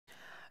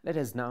Let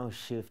us now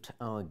shift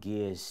our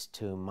gears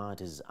to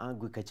matters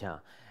agriculture.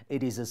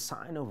 It is a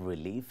sign of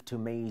relief to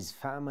maize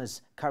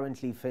farmers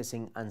currently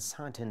facing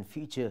uncertain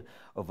future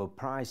over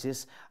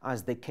prices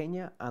as the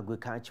Kenya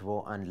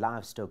Agricultural and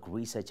Livestock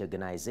Research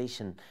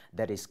Organization,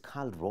 that is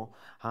KUTV,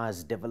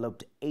 has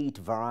developed 8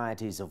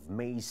 varieties of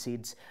maize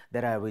seeds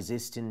that are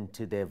resistant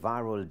to the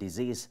viral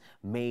disease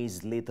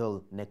maize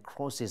lethal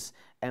necrosis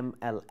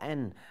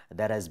 (MLN)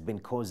 that has been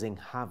causing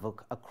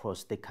havoc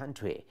across the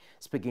country.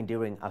 Speaking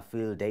during a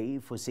field day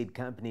for seed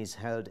companies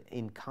held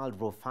in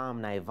KUTV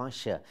Farm,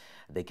 Naivasha,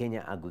 the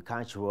Kenya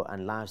Agricultural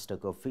and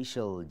Livestock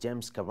official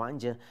James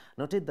Karanja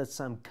noted that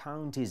some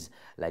counties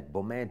like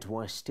Bomet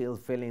were still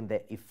feeling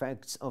the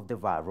effects of the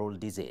viral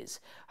disease.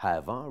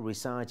 However,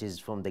 researchers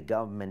from the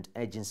government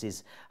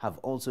agencies have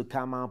also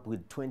come up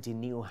with 20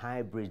 new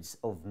hybrids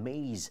of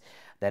maize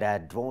that are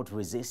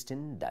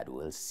drought-resistant that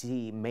will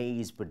see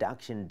maize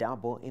production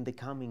double in the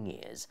coming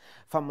years.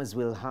 Farmers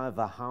will,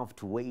 however, have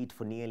to wait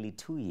for nearly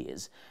 2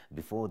 years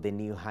before the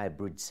new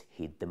hybrids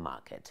hit the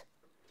market.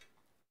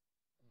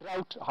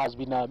 Drought has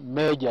been a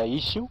major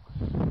issue,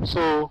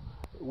 so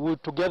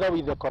together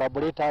with the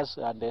collaborators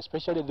and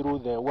especially through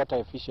the Water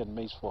Efficient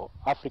Maize for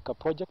Africa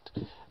project,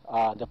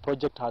 the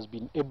project has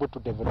been able to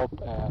develop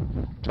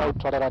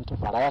drought-tolerant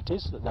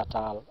varieties that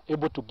are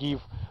able to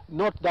give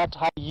not that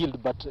high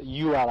yield, but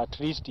you are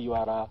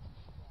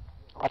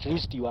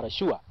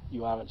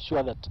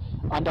sure that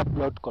under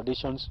drought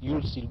conditions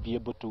you'll still be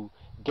able to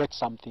get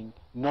something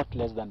not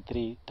less than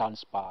 3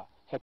 tons per